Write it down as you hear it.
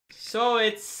So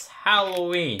it's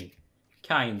Halloween,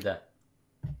 kinda.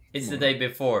 It's the day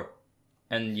before,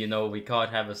 and you know we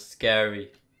can't have a scary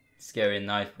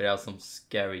night without some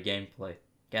scary gameplay,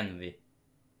 can we?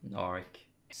 Narc.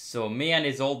 So me and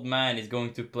his old man is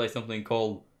going to play something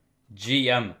called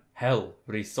GM Hell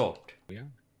Resort. Yeah.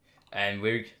 And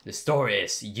the story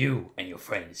is you and your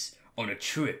friends on a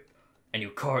trip, and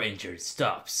your car engine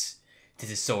stops.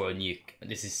 This is so unique.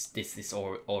 This is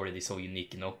already so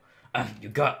unique, you know. You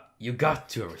got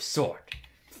to a resort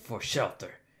for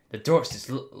shelter. The doors is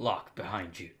locked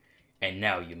behind you, and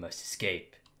now you must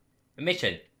escape.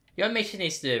 Mission. Your mission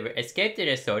is to escape the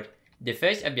resort. The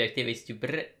first objective is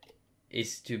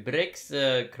to break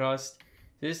across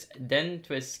this, then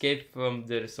to escape from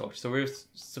the resort. So we're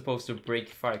supposed to break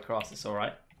 5 crosses,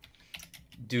 alright?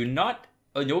 Do not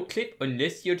no clip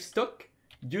unless you're stuck.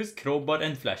 Use crowbar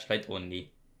and flashlight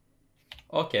only.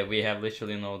 Okay, we have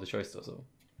literally no other choice though, so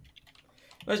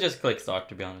let's just click start,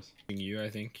 to be honest. You, I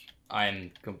think.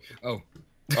 Oh,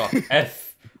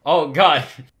 F. Oh god.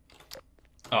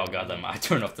 Oh god, I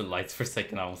turned off the lights for a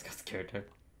second. I almost got scared there.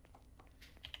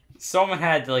 Someone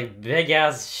had like big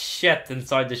ass shit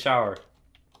inside the shower.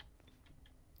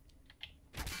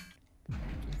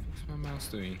 What's my mouse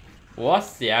doing?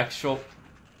 What's the actual?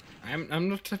 I'm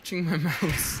not touching my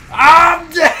mouse. I'm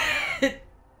dead.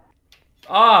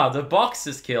 Ah, the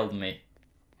boxes killed me.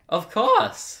 Of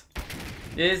course.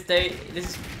 This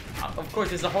is of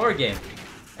course it's a horror game,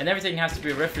 and everything has to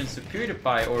be referenced to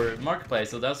PewDiePie or Markiplier,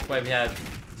 so that's why we have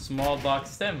small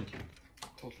box Tim.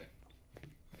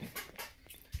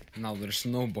 Now there's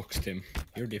no box Tim.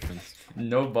 You're different.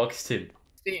 No box Tim.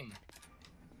 Tim.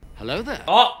 Hello there.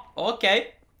 Oh,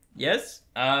 okay. Yes.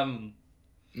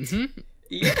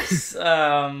 Yes.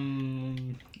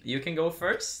 You can go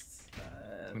first.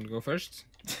 Want to go first?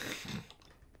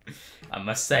 I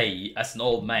must say, as an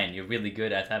old man, you're really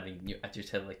good at your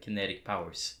telekinetic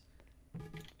powers.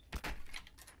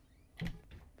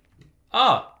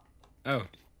 Oh. Oh.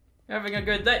 You're having a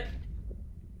good day.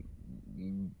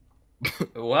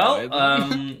 Well,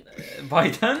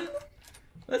 Biden?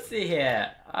 Let's see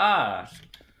here. Ah.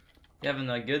 You having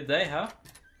a good day, huh?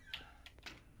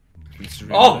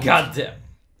 Really Oh, nice. goddamn.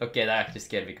 Okay, that actually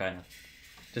scared me, kind of.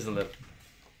 Just a little.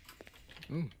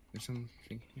 Oh, there's something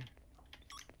here.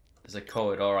 There's a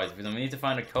code, alright. We need to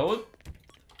find a code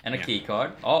and a key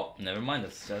card. Oh, never mind,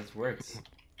 that works.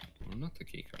 Well, not the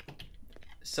key card.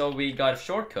 So we got a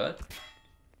shortcut,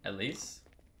 at least.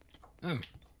 Oh.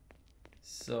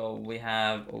 So we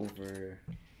have over.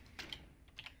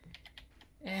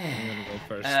 I'm gonna go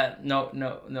first.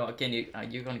 No. Can you?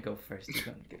 You're gonna go first.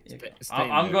 Stay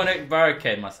I'm there. gonna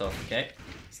barricade myself. Okay.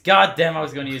 God damn! I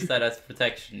was gonna use that as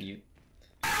protection. You.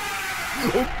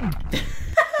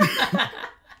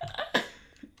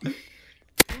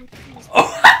 Oh,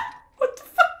 what the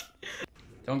fuck?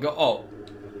 Don't go. Oh.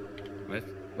 What?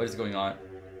 What is going on?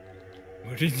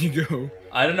 Where did you go?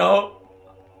 I don't know.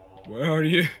 Where are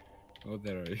you? Oh,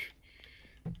 there are you.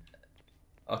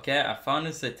 Okay, I found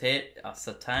a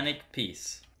satanic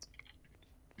piece.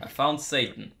 I found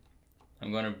Satan.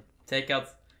 I'm gonna take out.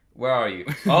 Where are you?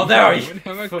 Oh, there are you. I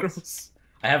have a cross.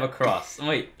 I have a cross.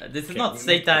 Wait, this is not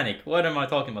satanic. What am I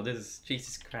talking about? This is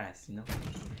Jesus Christ, you know?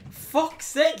 Fuck's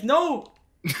sake, no!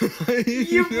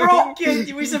 You broke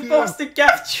it! We're supposed to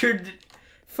capture the...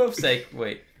 For sake,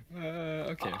 wait.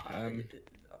 Okay.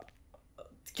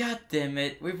 God damn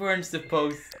it, we weren't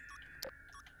supposed...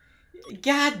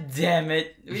 God damn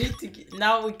it! We need to...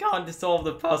 Now we can't solve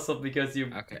the puzzle because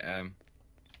you... Okay,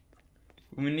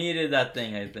 We needed that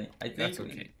thing, I think. That's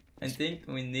okay. I think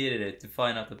we needed it to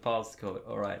find out the passcode.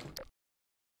 Alright.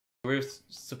 We're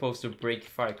supposed to break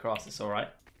 5 crosses, alright?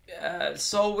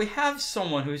 So we have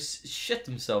someone who's shit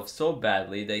themselves so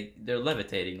badly they're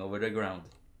levitating over the ground.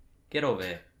 Get over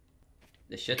here.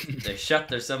 They shut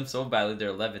themselves so badly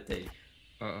they're levitating.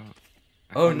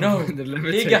 Oh no!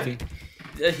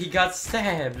 He got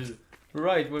stabbed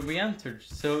right when we entered.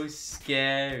 So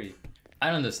scary. I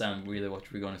don't understand really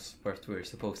what we're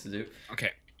supposed to do.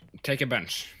 Okay, take a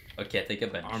bench. Okay, take a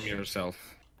bench. Arm yourself.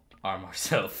 Arm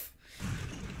ourselves.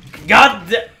 God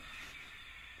damn!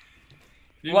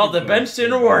 Well, the bench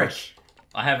didn't work.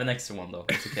 I have an extra one though.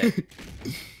 It's okay.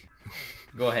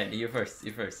 Go ahead. You first.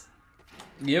 You first.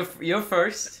 You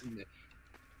first.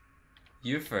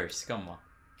 You first. Come on.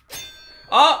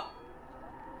 Oh!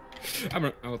 I'm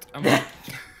out.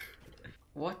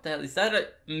 What the hell? Is that a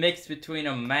mix between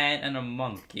a man and a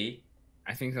monkey?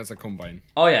 I think that's a combine.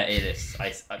 Oh yeah, it is.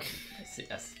 I see.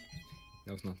 Yes.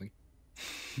 That was nothing.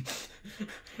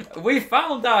 We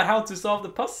found out how to solve the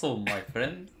puzzle, my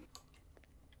friend.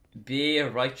 Be a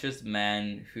righteous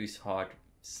man whose heart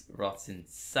rots in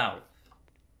south.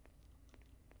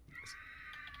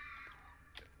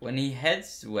 When he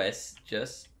heads west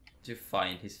just to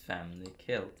find his family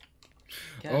killed.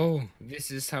 God. Oh,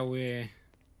 this is how we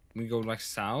go like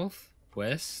south,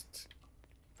 west.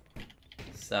 I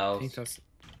South. think that's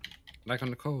like on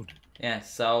the code. Yeah,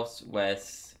 south,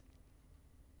 west.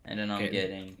 And then I'm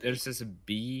getting... There's just a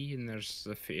bee and there's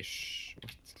a fish.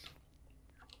 What?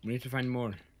 We need to find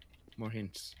more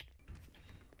hints.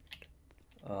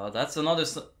 That's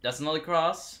another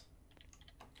cross.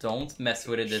 Don't mess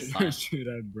with it this time. Should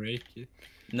I break it?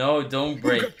 No, don't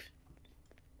break.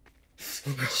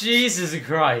 Jesus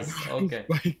Christ. Okay.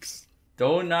 Spikes.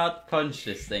 Do not punch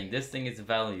this thing. This thing is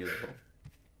valuable.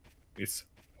 It's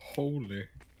holy.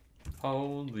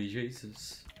 Holy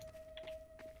Jesus.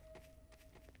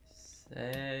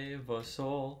 Save us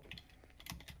all.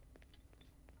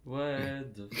 Where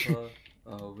the fuck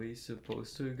are we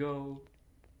supposed to go?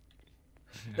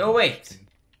 No, wait.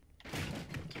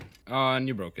 Oh, and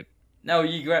you broke it. No,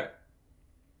 you grab.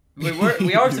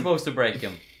 We are supposed to break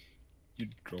him. You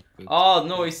dropped it. Oh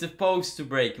no, he's supposed to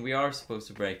break him. We are supposed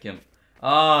to break him.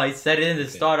 Oh, he said it in the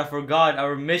start. I forgot.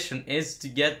 Our mission is to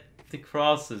get the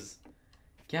crosses.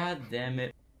 God damn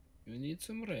it. You need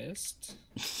some rest.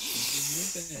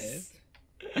 Bed.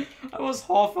 I was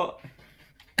half a...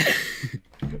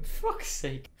 Fuck's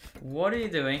sake. What are you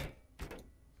doing?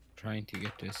 Trying to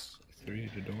get this through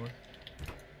the door.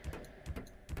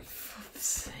 Fuck's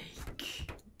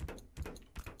sake.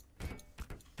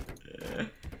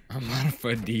 I'm out of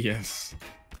ideas.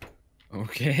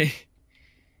 Okay.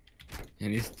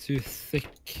 And it's too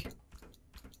thick.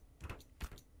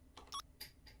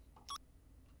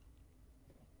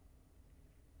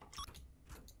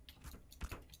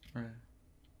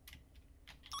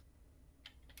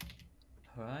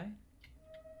 Alright.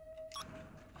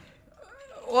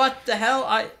 What the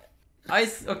hell?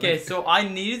 Okay, so I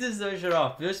needed to search it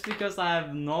up just because I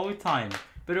have no time.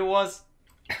 But it was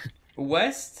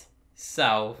west,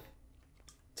 south,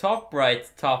 top right,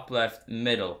 top left,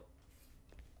 middle.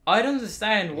 I don't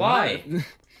understand why.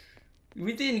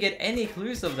 We didn't get any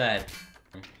clues of that.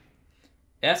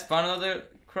 Yes, found another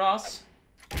cross.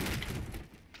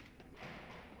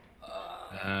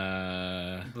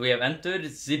 We have entered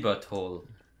the hole.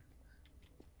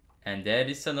 And there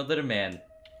is another man.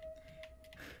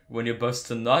 When you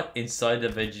bust a nut inside the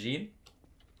vagine.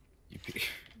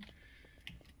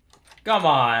 Come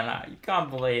on, you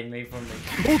can't blame me for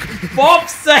me.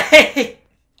 Bob's sake!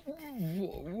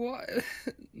 What?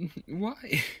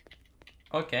 Why?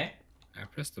 Okay. I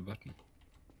pressed the button.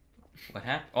 What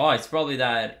happened? Oh, it's probably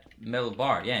that metal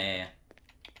bar. Yeah.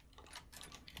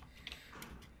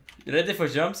 You ready for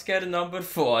jump scare number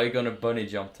 4? Or are you gonna bunny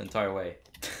jump the entire way?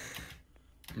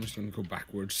 I'm just gonna go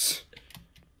backwards.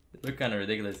 Look kind of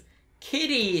ridiculous.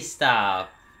 Kitty,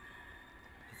 stop!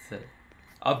 It's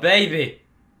a baby!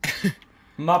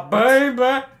 My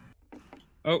baby!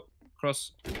 Oh,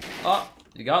 cross. Oh,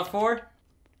 you got 4?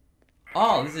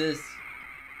 Oh, this is...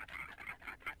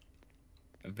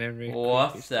 A very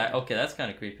What's that? Okay, that's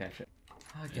kind of creepy actually.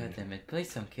 Oh, goddammit,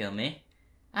 please don't kill me.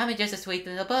 I'm just a sweet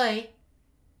little boy.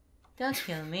 Don't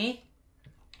kill me.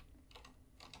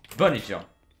 Bunny jump.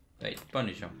 Wait,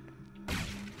 bunny jump.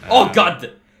 Oh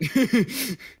god!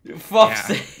 Fuck's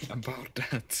sake. About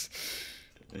that.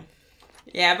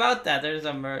 Yeah, about that. There's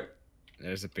a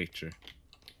There's a picture.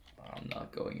 I'm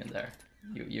not going in there.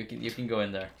 You can go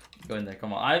in there. Go in there.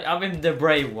 Come on. I've been the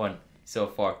brave one so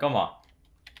far. Come on.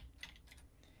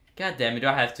 God damn it! Do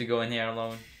I have to go in here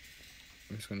alone?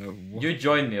 I'm just gonna. You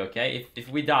join me, okay? If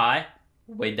we die,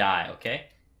 we die, okay?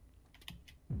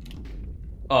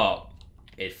 Oh,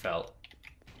 it fell.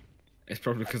 It's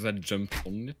probably because I jumped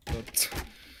on it, but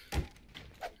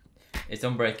it's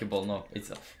unbreakable. No,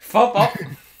 it's fuck up.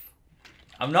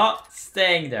 I'm not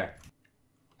staying there.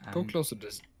 Go closer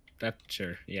to that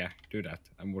chair. Yeah, do that.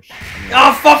 I'm watching.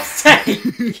 Oh, fuck's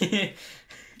sake!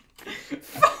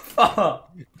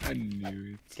 Fuck! I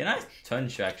knew it. Can I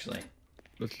touch you actually?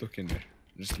 Let's look in there.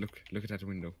 Just look at that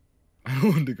window. I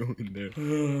don't want to go in there.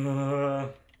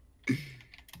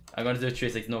 I'm gonna do a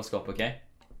 360 no scope, okay?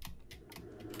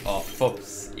 Oh,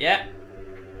 fucks. Yeah.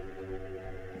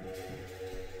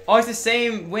 Oh, it's the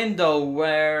same window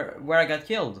where I got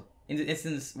killed. In the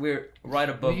instance, we're right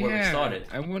above where we started.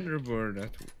 I wonder where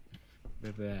that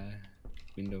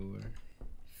window were.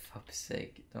 Fuck's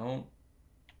sake, don't.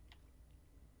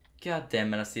 God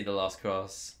damn it, I see the last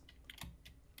cross.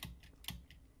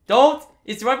 Don't!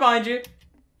 It's right behind you!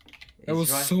 That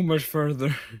was right. so much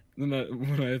further than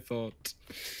what I thought.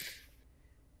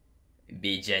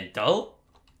 Be gentle.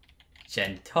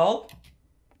 Gentle.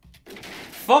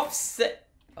 Fuck's sake.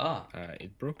 Ah.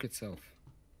 It broke itself.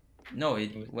 No,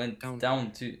 it went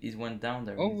down to. It went down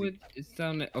there. Oh, it's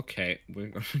down there. Okay, we're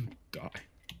gonna die.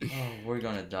 Oh, we're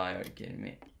gonna die. Are you kidding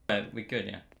me? We could,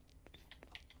 yeah.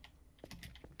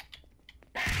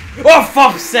 Oh,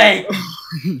 fuck's sake!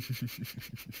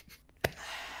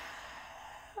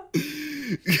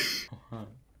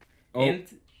 Oh,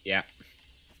 yeah.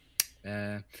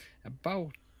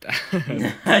 About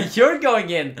You're going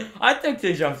in. I took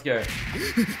the jump scare.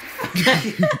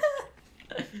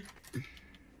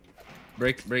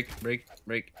 break.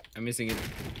 I'm missing it.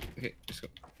 Okay, let's go.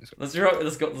 Let's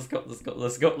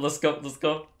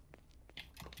go.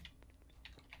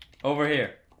 Over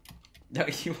here. No,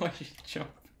 you want to jump.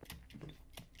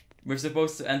 We're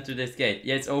supposed to enter this gate.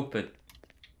 Yeah, it's open.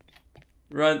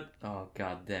 Run. Oh,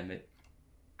 god damn it.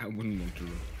 I wouldn't want to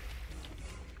run.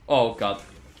 Oh god.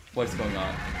 What's going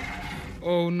on?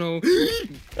 Oh no.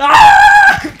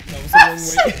 Ah! That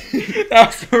was the wrong way. That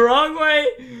was the wrong way.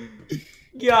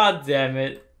 God damn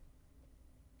it.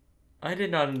 I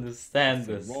did not understand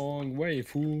this. The wrong way,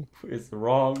 fool. It's the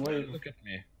wrong way. Look at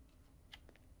me.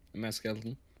 Am I a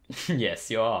skeleton? Yes,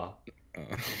 you are.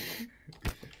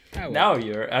 Well. Now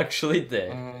you're actually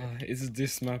dead. Is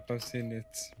this map? I've seen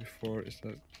it before. Is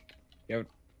that? Yeah,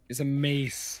 it's a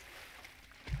maze.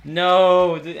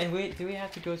 No, do we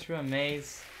have to go through a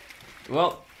maze?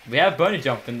 Well, we have bunny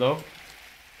jumping though.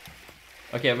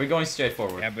 Okay, we're going straight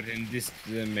forward. Yeah, but in this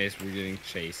maze we're getting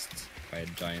chased by a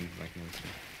giant like monster.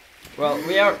 Well,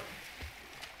 we are.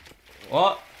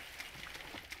 What?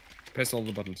 Press all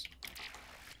the buttons.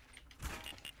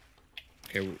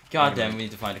 Okay. God damn, we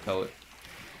need to find a code.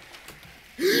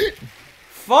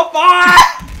 Football!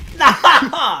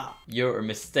 Nah! You're a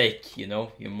mistake, you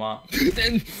know, your mom.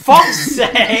 Then Fuck's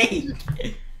sake!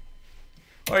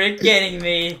 Are you kidding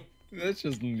me? that's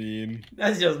just mean.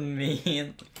 That's just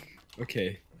mean.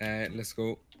 Okay, let's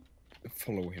go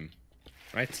follow him.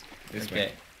 Right? This Okay,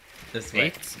 way. this way.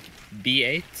 8.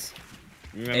 B8.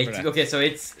 Remember 8. that. Okay, so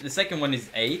it's the second one is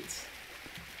 8.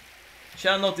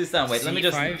 Shall I note this down? Wait, let me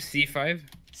just. C5.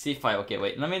 C5. Okay,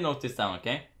 wait. Let me note this down.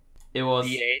 Okay. It was.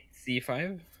 B8.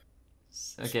 C5.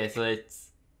 Okay, so it's.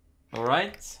 All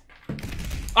right.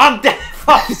 I'm dead.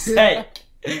 Fuck's sake.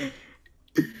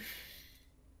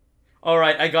 All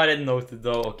right, I got it noted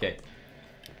though. Okay.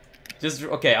 Just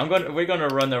okay. We're gonna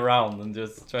run around and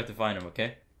just try to find him.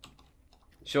 Okay.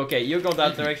 So okay, you go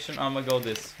that direction. I'm gonna go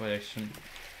this direction.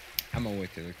 I'm gonna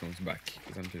wait till it comes back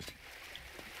because I'm just.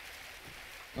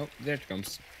 Oh, there it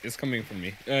comes. It's coming from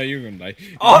me. You're gonna die.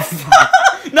 Oh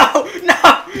no!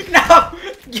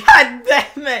 God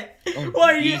damn it! Oh,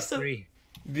 Why are you so? B3.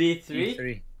 B3.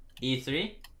 E3.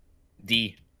 E3.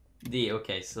 D. D.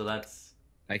 Okay, so that's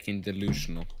Like in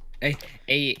delusional.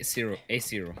 A0.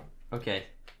 A0. okay.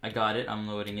 I got it. I'm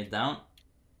loading it down.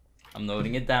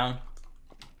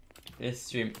 This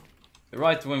stream.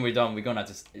 Right when we're done, we're gonna have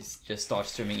to just start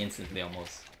streaming instantly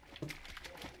almost.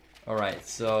 All right,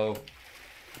 so.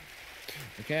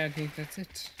 Okay, I think that's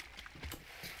it.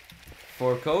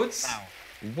 4 codes. Wow.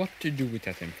 What to do with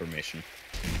that information?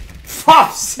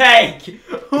 Fuck's sake!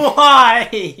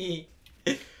 Why?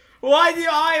 Why do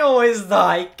I always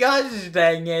die? Gosh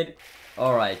dang it!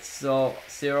 Alright, so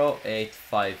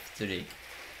 0853.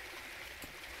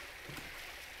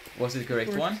 Was it the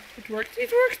correct one? It worked.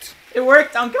 It worked. It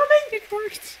worked! I'm coming! It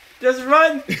worked. Just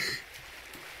run!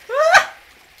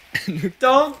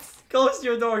 Don't close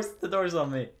your doors! The door's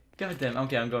on me. God damn,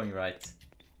 okay, I'm going right.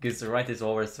 Because the right is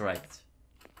always right.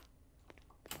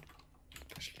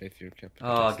 Especially if you're kept.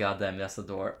 Oh god damn, that's the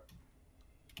door.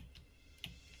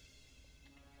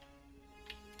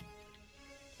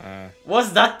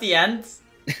 Was that the end?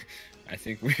 I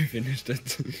think we finished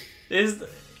it. Is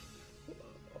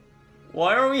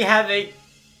why are we having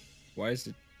Why is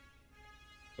it?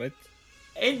 What?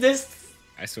 in this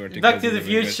I swear to Back God. to the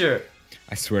we're gonna Future?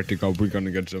 I swear to God, we're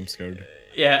gonna get jump scared.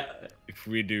 Yeah. If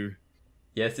we do.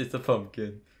 Yes, it's a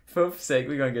pumpkin. For fuck's sake,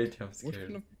 we're gonna get jump What kind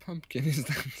scared. of pumpkin is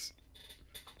that?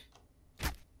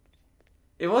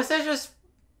 It was just.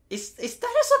 Is that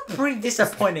just a pretty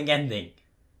disappointing ending?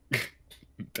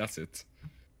 That's it.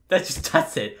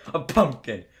 That's it. A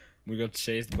pumpkin. We got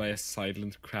chased by a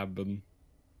silent crab and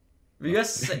We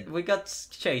got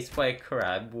chased by a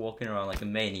crab walking around like a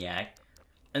maniac.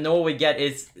 And all we get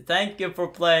is, thank you for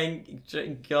playing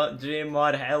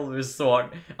GMOD Hell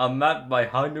Resort, a map by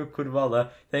Hanu Kurvala.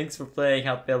 Thanks for playing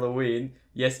Happy Halloween.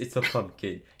 Yes, it's a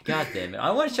pumpkin. God damn it.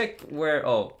 I want to check where...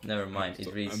 Oh, never mind.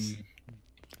 It reads...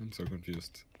 I'm so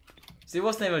confused. See,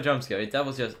 what's the name of jump scare? That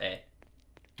was just it.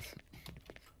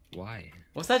 Why?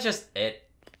 Was that just it?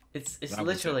 It's That was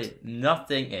literally it.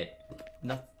 nothing it.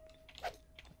 Nothing.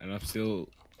 And I'm still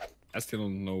I still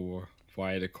don't know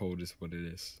why the code is what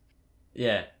it is.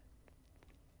 Yeah.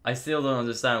 I still don't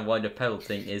understand why the pedal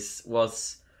thing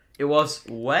was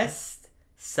west,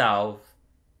 south,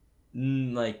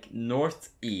 like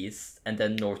northeast, and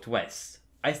then northwest.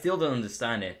 I still don't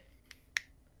understand it.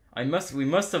 We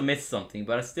must have missed something,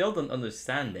 but I still don't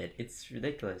understand it. It's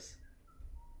ridiculous.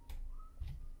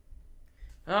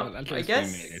 Oh, Well, at I least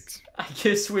guess we made it. I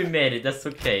guess we made it. That's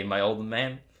okay, my old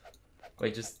man.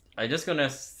 Wait, I'm just gonna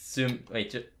zoom.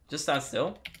 Wait, just stand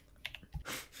still.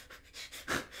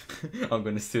 I'm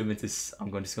just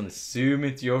gonna zoom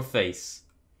into your face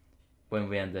when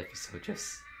we end the episode.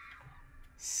 Just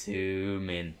zoom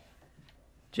in.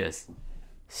 Just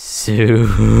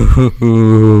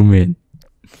zoom in.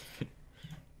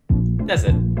 That's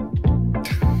it.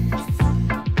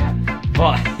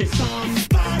 Bye.